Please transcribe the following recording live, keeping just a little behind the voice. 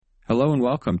Hello and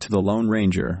welcome to The Lone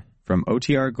Ranger from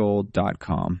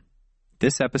OTRGold.com.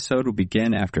 This episode will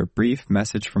begin after a brief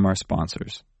message from our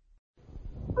sponsors.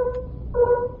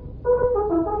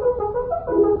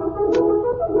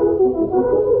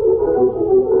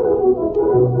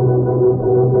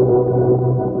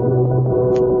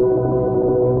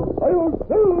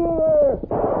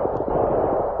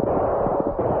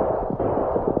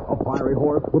 A fiery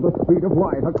horse with the speed of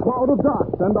light, a cloud of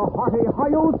dust, and a hearty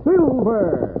hi-yo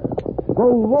silver. The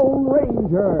Lone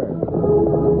Ranger.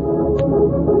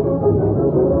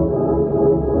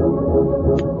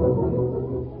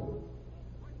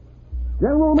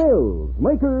 General Mills,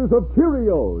 makers of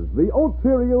Cheerios, the oat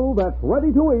cereal that's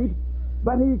ready to eat,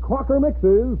 Betty Crocker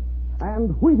Mixes,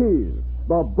 and Wheaties,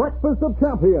 the breakfast of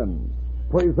champions,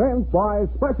 present by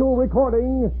special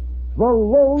recording, The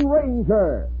Lone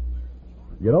Ranger.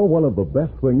 You know, one of the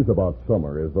best things about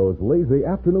summer is those lazy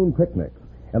afternoon picnics.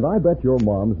 And I bet your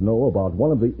moms know about one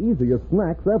of the easiest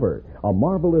snacks ever, a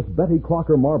marvelous Betty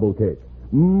Crocker marble cake.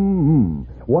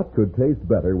 What could taste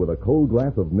better with a cold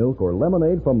glass of milk or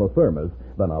lemonade from the thermos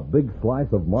than a big slice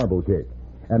of marble cake?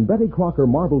 And Betty Crocker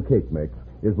marble cake mix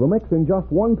is the mix in just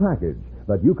one package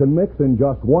that you can mix in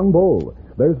just one bowl.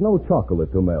 There's no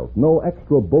chocolate to melt, no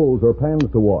extra bowls or pans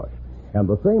to wash. And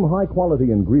the same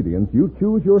high-quality ingredients you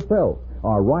choose yourself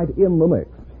are right in the mix,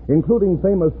 including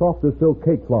famous soft-as-silk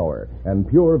cake flour and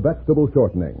pure vegetable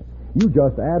shortening. You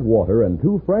just add water and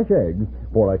 2 fresh eggs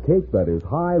for a cake that is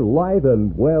high, light,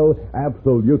 and, well,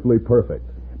 absolutely perfect.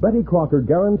 Betty Crocker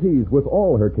guarantees with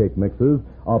all her cake mixes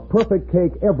a perfect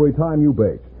cake every time you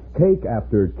bake. Cake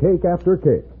after cake after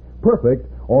cake. Perfect,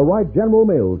 or write General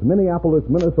Mills, Minneapolis,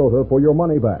 Minnesota for your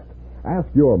money back. Ask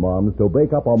your moms to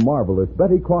bake up a marvelous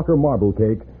Betty Crocker marble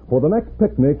cake for the next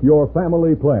picnic your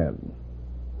family plans.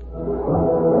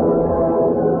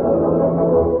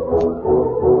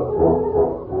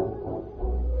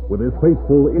 With his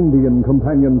faithful Indian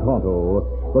companion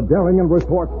Tonto, the daring and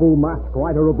resourceful masked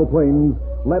rider of the plains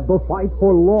led the fight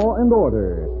for law and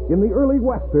order in the early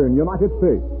western United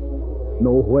States.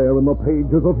 Nowhere in the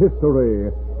pages of history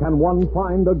can one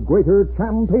find a greater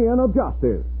champion of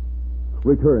justice.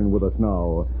 Return with us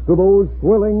now to those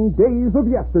thrilling days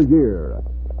of yesteryear.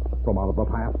 From out of the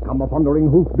past come the thundering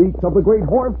hoofbeats of the great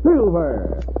horse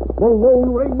Silver. The Lone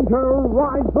Ranger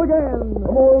rides again.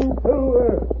 Come on,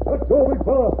 Silver. Let's go, big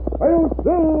fella. Hail,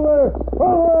 Silver.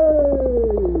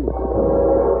 Hooray!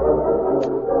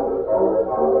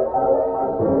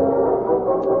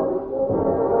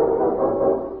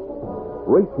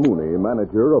 Race Mooney,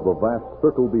 manager of a vast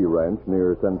Circle B ranch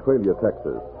near Centralia,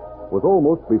 Texas, was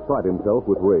almost beside himself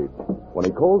with rage when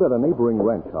he called at a neighboring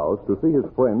ranch house to see his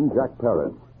friend Jack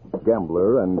Parris,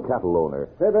 gambler and cattle owner.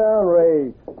 Sit down,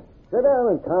 Ray. Sit down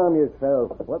and calm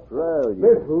yourself. What's wrong?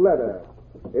 This letter.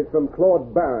 It's from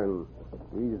Claude Barron.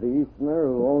 He's the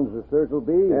Easterner who owns the Circle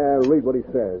B? Yeah, read what he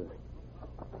says.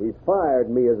 He's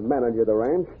fired me as manager of the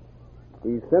ranch.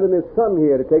 He's sending his son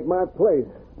here to take my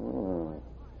place.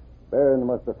 Barron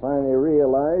must have finally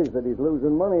realized that he's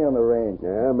losing money on the ranch.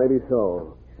 Yeah, maybe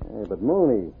so. Hey, but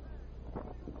Mooney,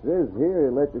 it says here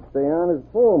he let you stay on as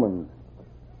foreman.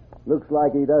 Looks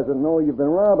like he doesn't know you've been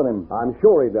robbing him. I'm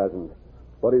sure he doesn't.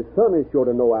 But his son is sure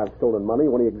to know I've stolen money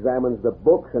when he examines the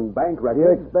books and bank records.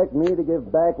 You expect me to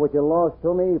give back what you lost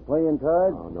to me playing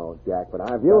cards? Oh, no, Jack, but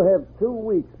You'll have 2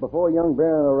 weeks before young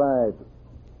Barron arrives.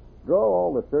 Draw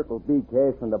all the Circle B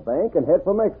cash from the bank and head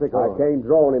for Mexico. I can't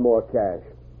draw any more cash.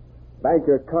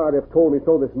 Banker Cardiff told me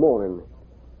so this morning.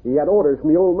 He had orders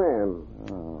from the old man.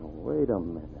 Oh, wait a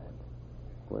minute.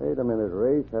 Wait a minute,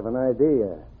 Race. I have an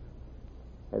idea.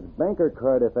 Has Banker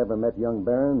Cardiff ever met young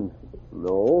Barron?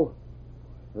 No.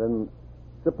 Then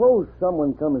suppose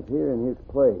someone comes here in his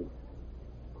place.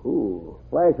 Who?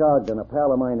 Flash Ogden, a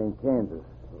pal of mine in Kansas.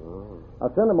 Oh.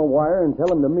 I'll send him a wire and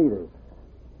tell him to meet us.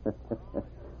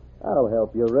 I'll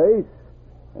help you, Race,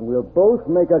 and we'll both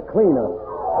make a cleanup.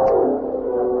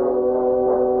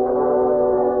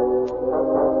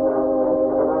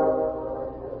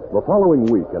 The following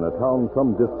week, in a town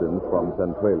some distance from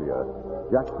Centralia,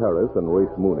 Jack Parris and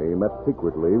Race Mooney met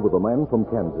secretly with a man from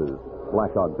Kansas,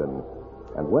 Flash Ogden,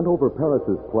 and went over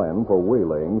Parris's plan for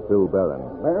waylaying Phil Barron.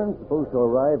 Barron's supposed to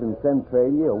arrive in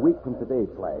Centralia a week from today,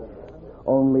 Flash.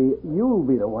 Only you'll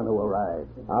be the one who arrives.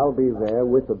 I'll be there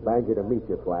with the banker to meet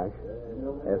you, Flash.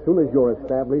 As soon as you're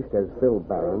established as Phil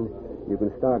Barron, you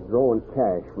can start drawing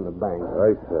cash from the bank.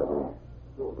 Right, Savvy.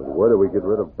 But where do we get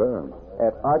rid of Barron?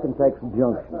 At Arkansas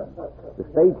Junction. The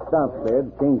stage stops there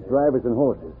to change drivers and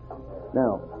horses.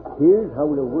 Now, here's how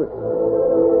we'll work it.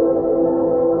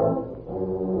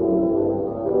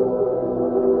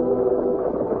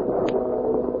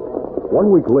 1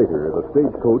 week later, the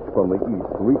stagecoach from the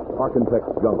east reached Parkentex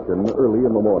Junction early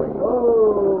in the morning.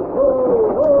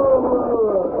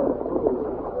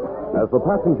 As the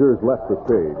passengers left the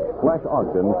stage, Flash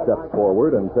Ogden stepped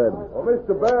forward and said, Oh,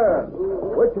 Mr. Barron.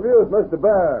 Which of you is Mr.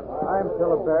 Barron? I'm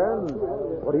Philip Barron.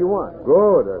 What do you want?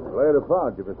 Good. I'm glad I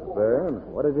found you, Mr. Barron.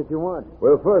 What is it you want?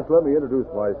 Well, first, let me introduce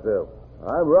myself.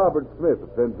 I'm Robert Smith of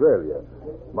Centralia.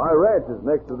 My ranch is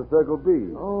next to the Circle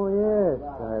B. Oh, yes.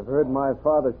 I've heard my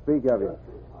father speak of you.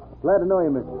 Glad to know you,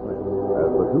 Mr. Smith.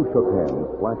 As the two shook hands,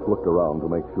 Flash looked around to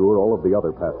make sure all of the other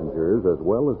passengers, as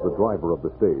well as the driver of the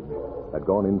stage, had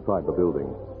gone inside the building.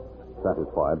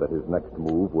 Satisfied that his next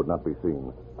move would not be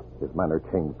seen, his manner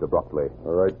changed abruptly.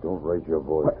 All right, don't raise your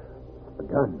voice. A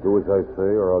gun. Do as I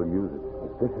say, or I'll use it.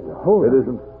 This is a hold. It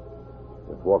isn't.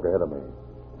 Just walk ahead of me,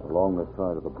 along the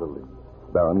side of the building.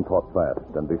 Barron thought fast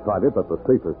and decided that the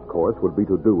safest course would be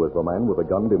to do as the man with the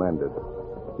gun demanded.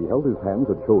 He held his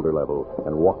hands at shoulder level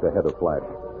and walked ahead of Flash,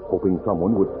 hoping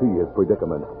someone would see his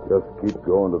predicament. Just keep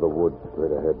going to the woods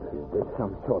straight ahead. Is this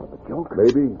some sort of a joke?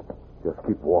 Maybe. Just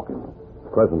keep walking.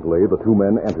 Presently, the two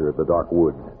men entered the dark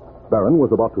woods. Barron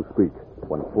was about to speak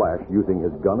when Flash, using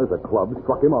his gun as a club,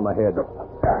 struck him on the head.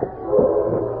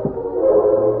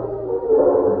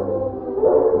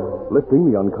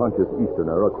 Lifting the unconscious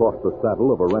Easterner across the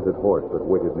saddle of a rented horse that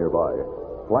waited nearby,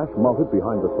 Flash mounted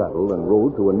behind the saddle and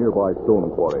rode to a nearby stone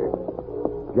quarry.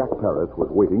 Jack Parris was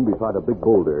waiting beside a big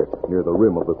boulder near the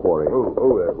rim of the quarry. Oh,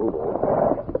 there.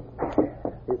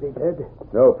 Is he dead?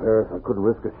 No, Paris, I couldn't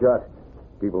risk a shot.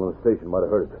 People in the station might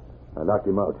have heard it. I knocked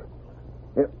him out.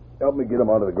 Here, help me get him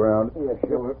onto the ground. Yeah,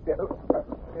 sure.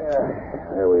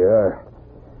 There we are.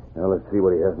 Now let's see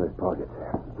what he has in his pockets.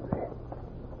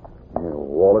 Here,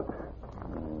 wallet,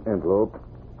 envelope,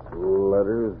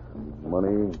 letters,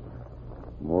 money,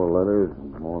 more letters,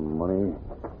 more money,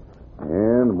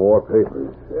 and more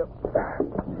papers. Yeah,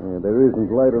 there isn't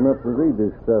light enough to read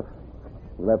this stuff.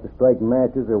 We'll have to strike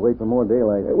matches or wait for more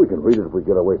daylight. Hey, we can read it if we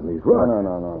get away from these rocks.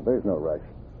 No. There's no rush.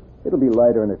 It'll be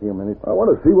lighter in a few minutes. I want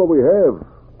to see what we have.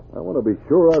 I want to be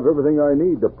sure I have everything I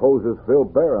need to pose as Phil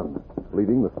Barron.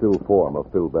 Leading the still form of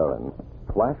Phil Barron,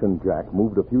 Flash and Jack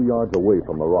moved a few yards away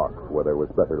from the rocks where there was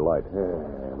better light. Yeah,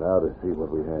 now to see what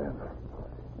we have.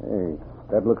 Hey,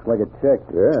 that looks like a check.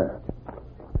 Yeah.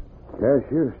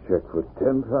 Cashier's check for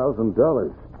 $10,000.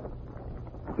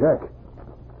 Jack,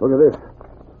 look at this.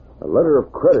 A letter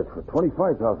of credit for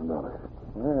 $25,000.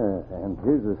 Yeah, and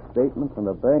here's a statement from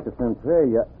the Bank of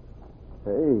Centralia.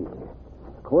 Hey,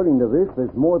 according to this,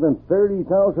 there's more than $30,000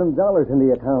 in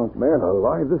the account. Man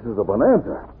alive, this is a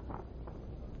bonanza.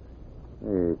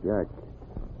 Hey, Jack,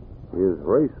 is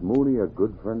Race Mooney a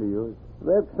good friend of yours?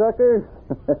 That sucker?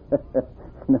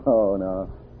 No.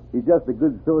 He's just a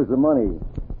good source of money.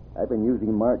 I've been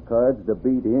using marked cards to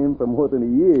beat him for more than a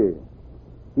year.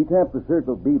 He tapped the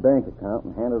Circle B bank account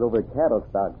and handed over cattle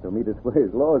stock to me to swear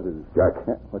his losses. Jack.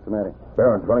 What's the matter?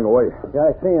 Barron's running away.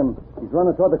 Yeah, I see him. He's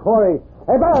running toward the quarry.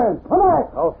 Hey, Barron, come back!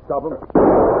 I'll stop him.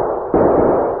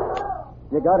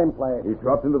 You got him, Flash. He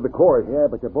dropped into the quarry.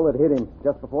 Yeah, but your bullet hit him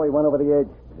just before he went over the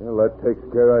edge. Well, that takes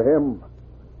care of him.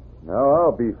 Now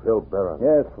I'll be Phil Barron.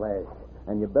 Yes, Flash.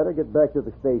 And you better get back to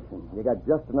the station. You got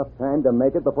just enough time to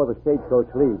make it before the stagecoach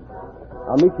leaves.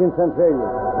 I'll meet you in Centralia.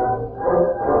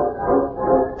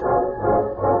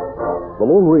 The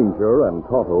Lone Ranger and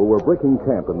Tonto were breaking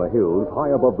camp in the hills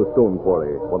high above the stone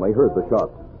quarry when they heard the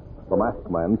shots. The masked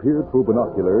man peered through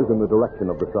binoculars in the direction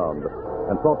of the sound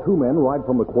and saw two men ride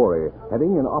from the quarry,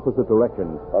 heading in opposite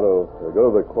directions. Hello.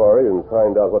 Go to the quarry and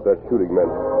find out what that shooting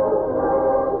meant.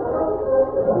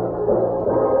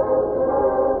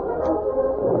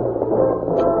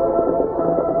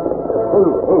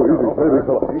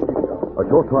 A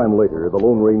short time later, the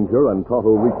Lone Ranger and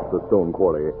Tonto reached the stone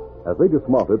quarry. As they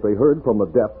dismounted, they heard from the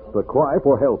depths a cry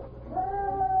for help.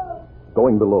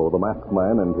 Going below, the masked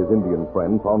man and his Indian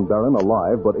friend found Barron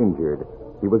alive but injured.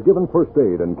 He was given first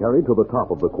aid and carried to the top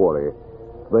of the quarry.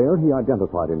 There he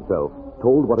identified himself,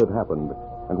 told what had happened,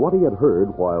 and what he had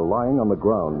heard while lying on the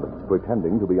ground,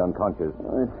 pretending to be unconscious.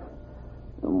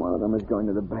 One of them is going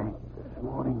to the bank this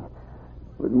morning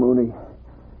with Mooney.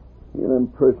 He'll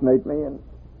impersonate me and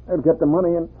I'll get the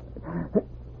money and...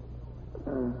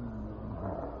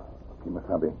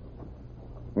 Kimasabi.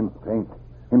 Him faint.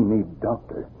 Him need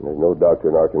doctor. There's no doctor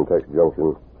in Arkentex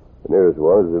Junction. The nearest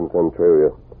one is in Centralia.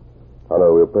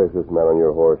 Hello, we'll place this man on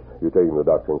your horse. You take him to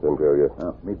the doctor in Centralia.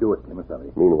 Me do it,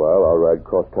 Kimasabi. Meanwhile, I'll ride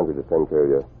cross-country to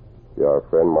Centralia. See our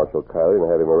friend, Marshal Kiley, and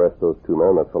have him arrest those two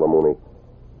men and that fellow Mooney.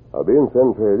 I'll be in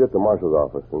Centralia at the marshal's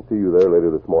office and see you there later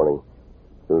this morning.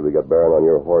 As soon as we get Barron on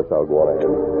your horse, I'll go on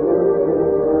ahead.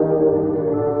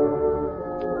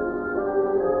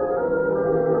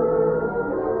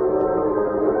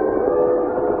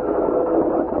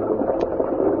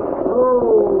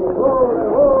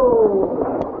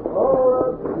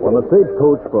 When the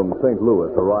stagecoach from St.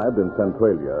 Louis arrived in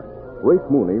Centralia, Race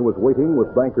Mooney was waiting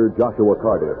with banker Joshua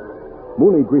Cardiff.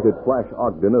 Mooney greeted Flash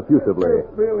Ogden effusively.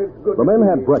 The men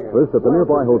had breakfast at the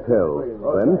nearby hotel,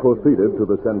 then proceeded to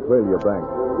the Centralia Bank.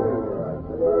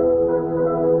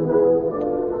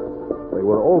 They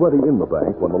were already in the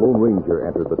bank when the Lone Ranger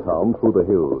entered the town through the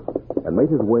hills and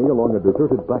made his way along a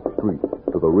deserted back street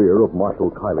to the rear of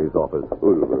Marshal Kiley's office.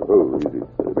 Easy,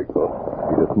 big fella.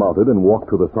 He dismounted and walked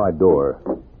to the side door.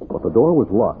 But the door was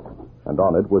locked, and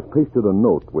on it was pasted a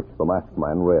note which the masked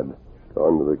man read.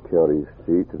 Gone to the county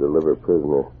seat to deliver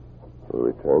prisoner.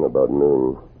 Will return about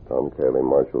noon. Tom Kiley,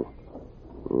 Marshal.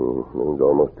 Noon's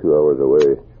almost 2 hours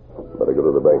away. Better go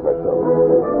to the bank myself.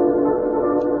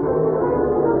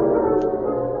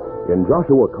 In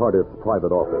Joshua Cardiff's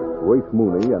private office, Race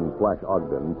Mooney and Flash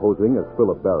Ogden, posing as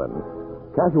Philip Barron,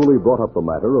 casually brought up the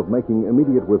matter of making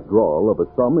immediate withdrawal of a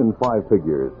sum in 5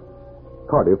 figures.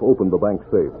 Cardiff opened the bank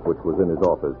safe, which was in his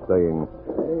office, saying,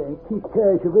 Keep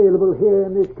cash available here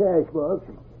in this cash box.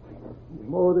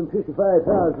 More than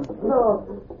 55,000. No,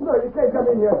 you can't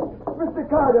come in here. Mr.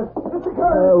 Carter.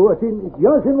 What's in?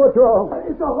 Johnson, what's wrong?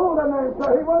 It's a holdup man,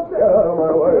 sir. He wants Get out of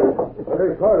my way.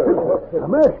 Hey, Carter. A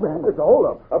masked man. It's a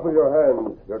holdup. Up with your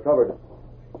hands. You're covered.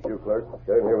 You, clerk.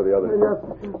 Get in here with the others. Yes,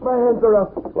 my hands are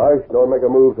up. Flash, don't make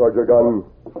a move towards your gun.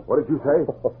 What did you say?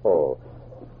 Oh,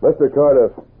 Mr.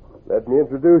 Carter, let me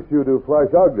introduce you to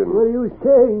Flash Ogden. What are you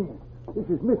saying? This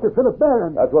is Mr. Philip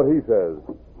Barron. That's what he says.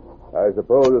 I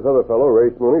suppose this other fellow,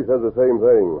 Race Mooney, says the same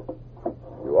thing.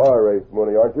 You are Race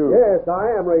Mooney, aren't you? Yes,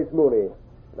 I am Race Mooney.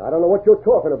 I don't know what you're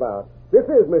talking about. This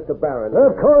is Mr. Barron.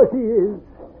 Of course he is.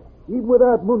 Even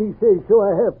without Mooney say so,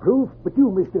 I have proof. But you,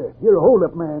 mister, you're a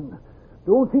hold-up man.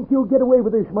 Don't think you'll get away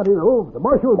with this money, though. The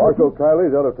marshal... Marshal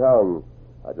Kiley's out of town.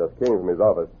 I just came from his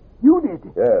office. You did?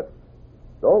 Yes.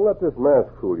 Don't let this mask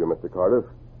fool you, Mr. Cardiff.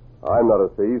 I'm not a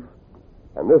thief.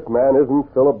 And this man isn't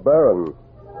Philip Barron.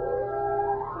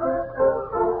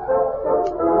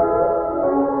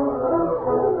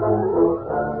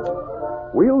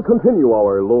 We'll continue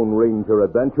our Lone Ranger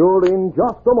adventure in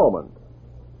just a moment.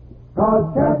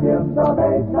 Cause champions are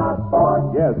made, not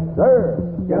born. Yes, sir.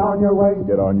 Get on your way.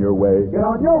 Get on your way. Get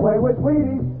on your way with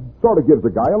Wheaties. Sort of gives a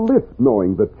guy a lisp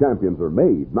knowing that champions are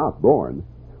made, not born.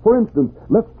 For instance,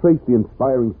 let's trace the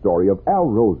inspiring story of Al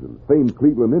Rosen, famed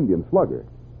Cleveland Indian slugger.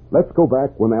 Let's go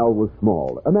back when Al was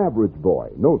small, an average boy,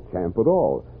 no champ at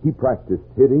all. He practiced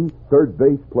hitting, third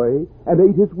base play, and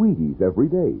ate his Wheaties every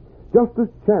day, just as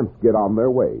champs get on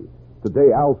their way.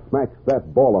 Today, Al smacks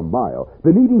that ball a mile,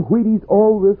 been eating Wheaties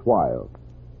all this while.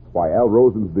 Why, Al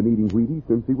Rosen's been eating Wheaties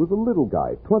since he was a little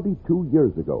guy, 22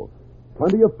 years ago.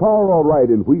 Plenty of power, all right,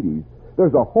 in Wheaties.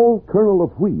 There's a whole kernel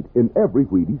of wheat in every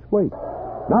Wheaties flake.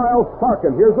 Now, Al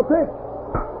Sparkin, here's the pitch.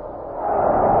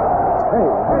 Hey!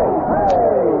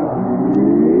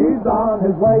 He's on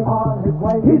his way.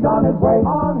 He's on his way.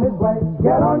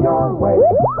 Get on your way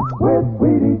with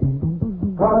Wheaties.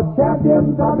 Cause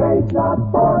champions are made,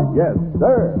 not born. Yes,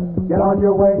 sir. Get on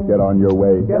your way. Get on your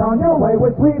way. Get on your way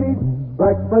with Wheaties.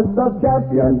 Breakfast of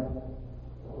champions.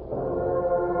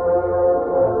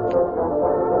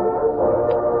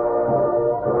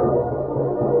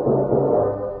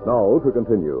 Now, to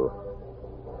continue.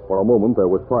 For a moment, there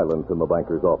was silence in the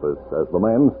banker's office as the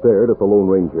man stared at the Lone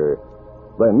Ranger.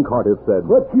 Then Cardiff said,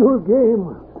 What's your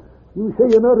game? You say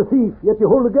you're not a thief, yet you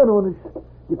hold a gun on us.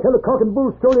 You tell a cock and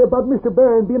bull story about Mr.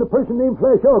 Barron being a person named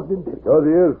Flash Ogden. Because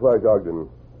he is Flash Ogden.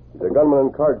 He's a gunman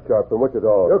and card sharp from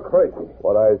Wichita. You're crazy.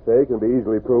 What I say can be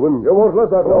easily proven. You won't let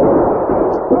that go.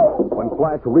 When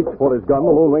Flash reached for his gun,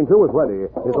 the Lone Ranger was ready.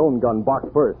 His own gun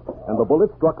barked first, and the bullet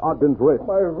struck Ogden's wrist.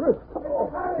 My wrist.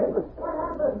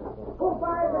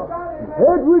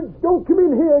 Edwards, don't come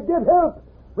in here. Get help.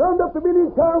 Round up the men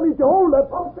in town. Need to hold up.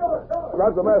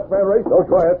 Grab the masked man, Race. Don't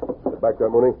try it. Get back there,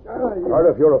 Mooney.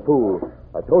 Cardiff, you're a fool.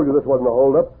 I told you this wasn't a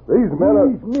hold-up. These men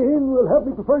are... These men will have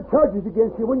me preferred charges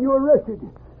against you when you're arrested.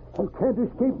 You can't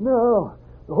escape now.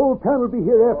 The whole town will be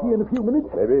here after you in a few minutes.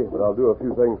 Maybe, but I'll do a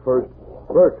few things first.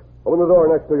 Bert, open the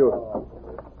door next to you.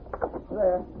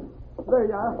 There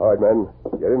you are. All right, men.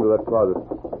 Get into that closet.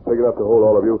 Big enough to hold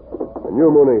all of you. And you,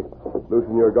 Mooney,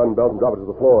 loosen your gun belt and drop it to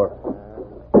the floor.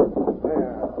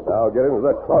 Now get into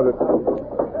that closet.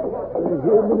 There's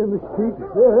here men in the street.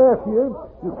 They're after you.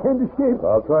 You can't escape.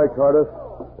 I'll try, Cardiff.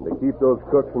 And to keep those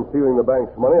crooks from stealing the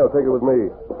bank's money, I'll take it with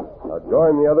me. Now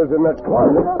join the others in that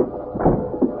closet.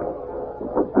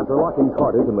 After locking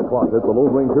Cardiff in the closet, the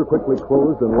Lone Ranger quickly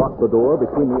closed and locked the door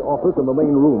between the office and the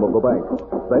main room of the bank.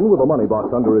 Then, with a money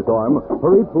box under his arm,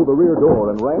 hurried through the rear door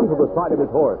and ran to the side of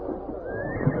his horse.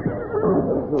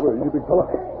 You big fella.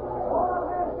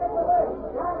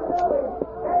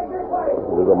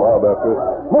 There's a mob after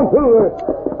us. Come on, Silver!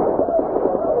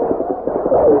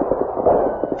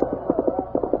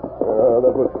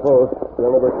 That was close.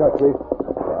 They'll never catch me.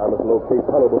 I must locate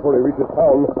Tonto before he reaches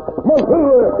town. Come on,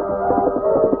 Silver!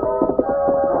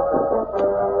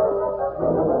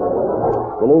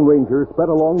 The Lone Ranger sped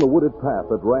along the wooded path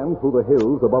that ran through the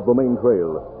hills above the main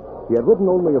trail. He had ridden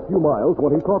only a few miles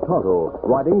when he saw Tonto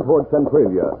riding toward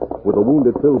Centralia, with the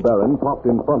wounded Phil Barron propped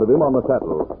in front of him on the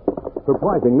saddle.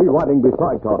 Surprisingly, riding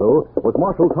beside Tonto was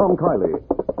Marshal Tom Kiley.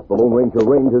 The Lone Ranger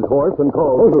reined his horse and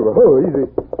called, Oh, easy.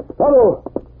 Tonto!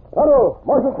 Tonto!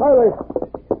 Marshal Kiley!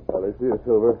 Well, they see you,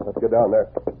 Silver. Let's get down there.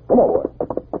 Come on, boy.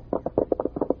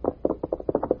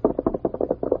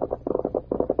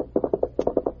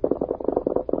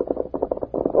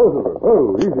 Oh, Silver.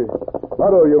 Oh, easy.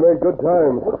 Tonto, you made good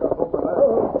time.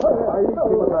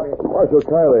 Marshal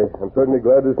Kiley, I'm certainly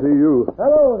glad to see you.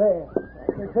 Hello there.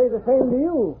 I can say the same to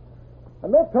you. I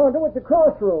met Tonto at the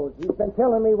crossroads. He's been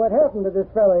telling me what happened to this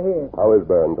fella here. How is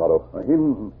Barron, Tonto?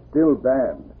 Him still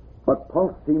bad, but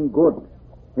pulse seem good.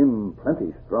 Him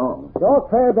plenty strong. Doc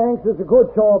Fairbanks is a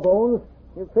good sawbones.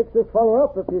 He'll fix this fella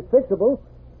up if he's fixable.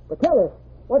 But tell us,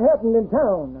 what happened in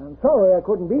town? I'm sorry I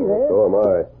couldn't be there. So am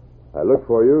I. I looked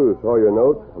for you, saw your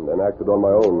note, and then acted on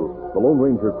my own. The Lone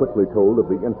Ranger quickly told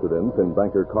of the incident in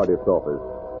Banker Cardiff's office.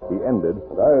 He ended.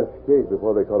 But I escaped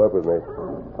before they caught up with me.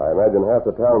 I imagine half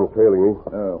the town's trailing me.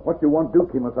 What you want to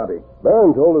do, Kimasabi?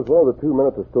 Barron told us one of the 2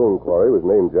 men at the stone quarry was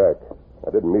named Jack.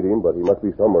 I didn't meet him, but he must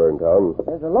be somewhere in town.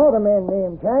 There's a lot of men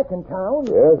named Jack in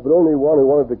town. Yes, but only one who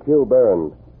wanted to kill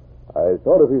Barron. I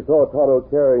thought if he saw Tonto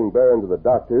carrying Barron to the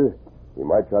doctor, he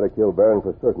might try to kill Barron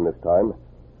for certain this time.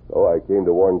 So I came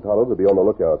to warn Tonto to be on the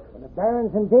lookout. When the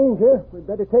Baron's in danger, we'd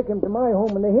better take him to my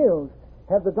home in the hills.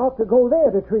 Have the doctor go there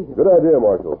to treat him. Good idea,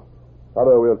 Marshal.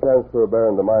 Tonto, we'll transfer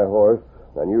Barron to my horse,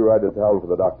 and you ride to town for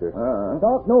the doctor.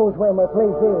 Doc knows where my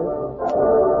place is.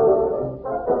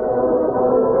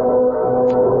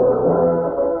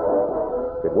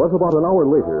 It was about an hour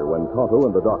later when Tonto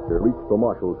and the doctor reached the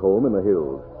marshal's home in the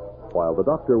hills. While the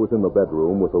doctor was in the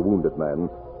bedroom with the wounded man,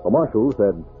 the marshal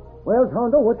said, Well,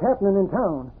 Tonto, what's happening in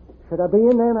town? Should I be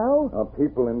in there now?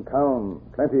 People in town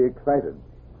plenty excited.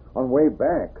 On way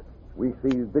back, we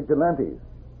see vigilantes.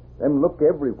 Them look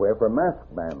everywhere for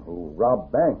masked man who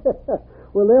robbed banks.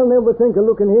 Well, they'll never think of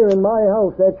looking here in my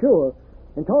house, that's sure.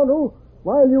 And Tonto,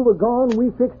 while you were gone,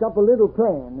 we fixed up a little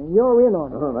plan, and you're in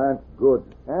on it. Oh, that's good.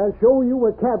 I'll show you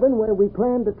a cabin where we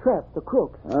plan to trap the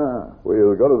crooks.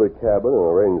 We'll go to the cabin and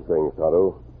arrange things,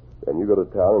 Tonto. Then you go to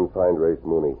town and find Race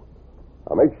Mooney.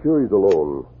 I'll make sure he's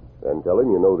alone. Then tell him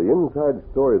you know the inside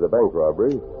story of the bank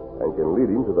robbery and can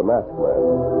lead him to the masked man.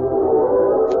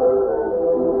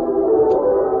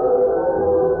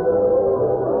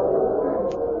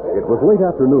 It was late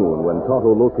afternoon when Tonto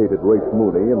located Race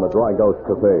Mooney in the Dry Gulch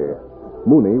Cafe.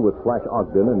 Mooney, with Flash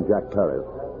Ogden and Jack Paris,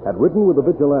 had ridden with the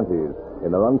vigilantes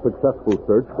in their unsuccessful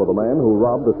search for the man who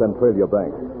robbed the Centralia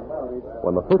Bank.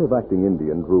 When the furtive-acting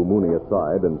Indian drew Mooney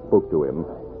aside and spoke to him,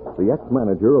 the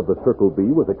ex-manager of the Circle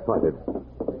B was excited.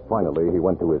 Finally, he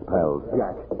went to his pals.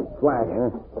 Jack, Flash,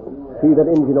 see that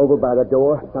engine over by the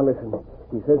door? Now listen,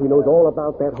 he says he knows all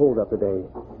about that holdup today.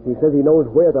 He says he knows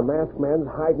where the masked man's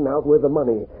hiding out with the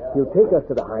money. He'll take us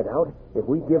to the hideout if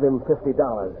we give him $50.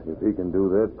 If he can do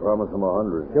that, promise him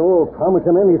 100. Sure, promise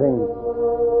him anything.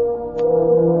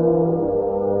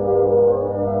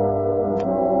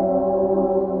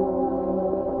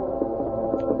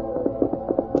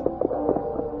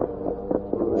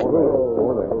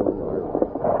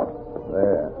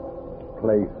 There.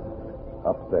 Place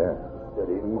up there.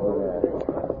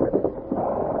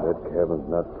 That cabin's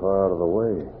not far out of the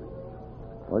way.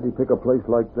 Why'd he pick a place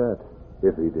like that,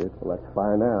 if he did? Well, let's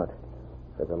find out.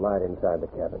 There's a light inside the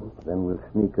cabin. Then we'll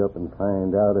sneak up and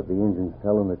find out if the engine's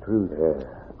telling the truth. Yeah.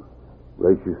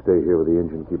 Race, you stay here with the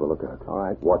engine. Keep a lookout. All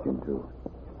right. Watch him, too.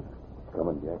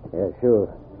 Coming, Jack. Yeah, sure.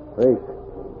 Race,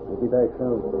 we'll be back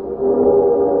soon.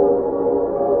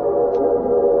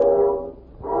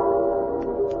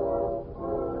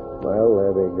 Well,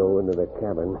 there they go into the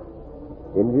cabin.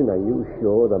 Injun, are you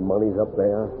sure the money's up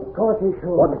there? Of course he's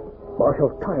sure. What? Marshal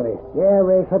Kiley. Yeah,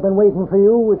 Race, I've been waiting for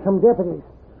you with some deputies.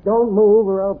 Don't move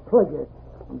or I'll plug you.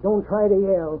 And don't try to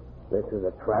yell. This is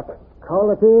a trap.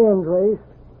 Call at the end, Race.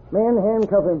 Men,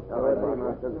 handcuff him.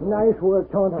 Nice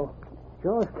work, Tonto.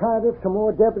 Josh Cardiff, some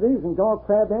more deputies, and Doc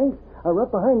Fairbanks are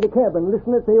up behind the cabin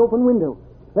listening at the open window.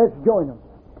 Let's join them.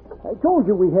 I told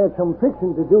you we had some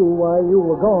fixing to do while you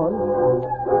were gone.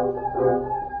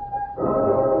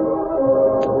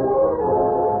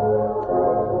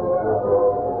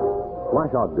 Flash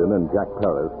Flash Ogden and Jack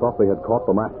Paris thought they had caught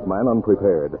the masked man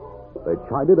unprepared. They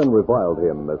chided and reviled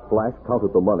him as Flash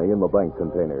counted the money in the bank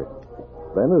container.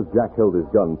 Then, as Jack held his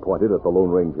gun pointed at the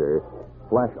Lone Ranger,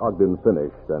 Flash Ogden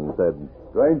finished and said,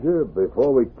 Stranger,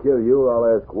 before we kill you,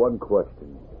 I'll ask one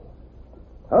question.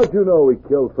 How'd you know we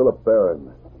killed Philip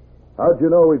Barron? How'd you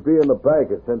know we'd be in the bank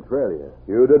at Centralia?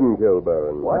 You didn't kill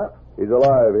Barron. What? He's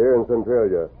alive here in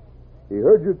Centralia. He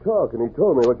heard you talk, and he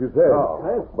told me what you said.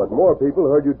 Oh. But more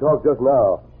people heard you talk just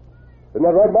now. Isn't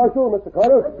that right, Marshal, Mr.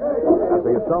 Carter? As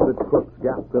the astounded crooks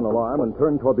gasped in alarm and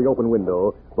turned toward the open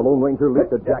window, the Lone Ranger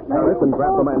lifted Jack Paris and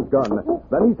grabbed the man's gun.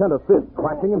 Then he sent a fist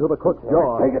crashing into the crook's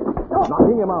jaw,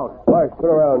 knocking him out. Flash,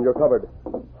 turn around. You're covered.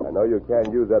 I know you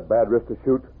can't use that bad wrist to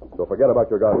shoot, so forget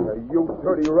about your gun. You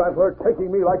dirty rattler,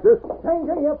 taking me like this?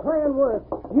 Stranger, your plan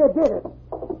worked. You did it.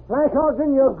 Flash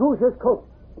Ogden, your goose is cooked.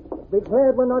 Be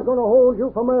glad we're not going to hold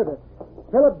you for murder.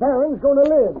 Philip Barron's going to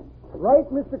live. Right,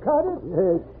 Mr. Carter?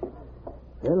 Yes.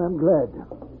 Well, I'm glad.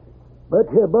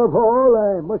 But above all,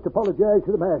 I must apologize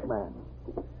to the masked man.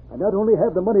 I not only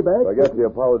have the money back... Forget the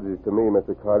apologies to me,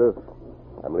 Mr. Carter.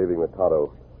 I'm leaving with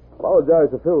Tonto.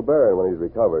 Apologize to Phil Barron when he's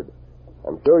recovered.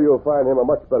 I'm sure you'll find him a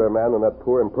much better man than that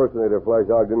poor impersonator,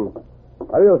 Flash Ogden.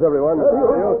 Adios, everyone.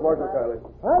 Adios, Marshal Kiley.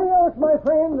 Adios, my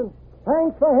friend, and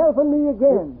thanks for helping me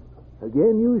again.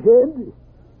 Again, you said?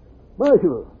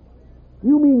 Marshal,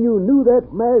 you mean you knew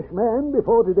that masked man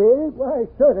before today? Why,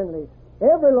 certainly.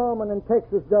 Every lawman in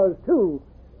Texas does, too.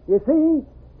 You see,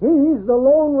 he's the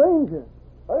Lone Ranger.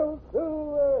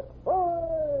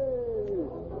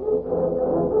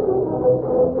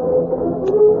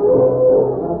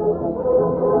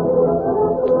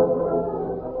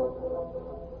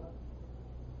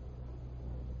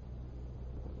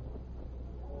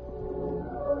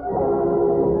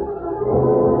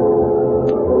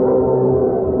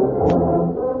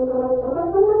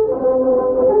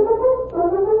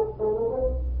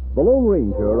 The Lone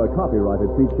Ranger, a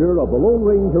copyrighted feature of the Lone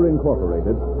Ranger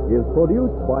Incorporated, is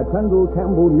produced by Pendle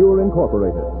Campbell Muir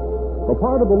Incorporated. The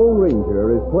part of the Lone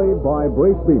Ranger is played by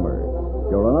Brace Beamer.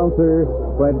 Your announcer,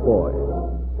 Fred Foy.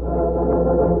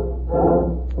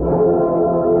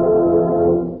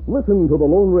 Listen to the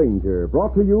Lone Ranger,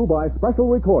 brought to you by special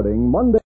recording Monday.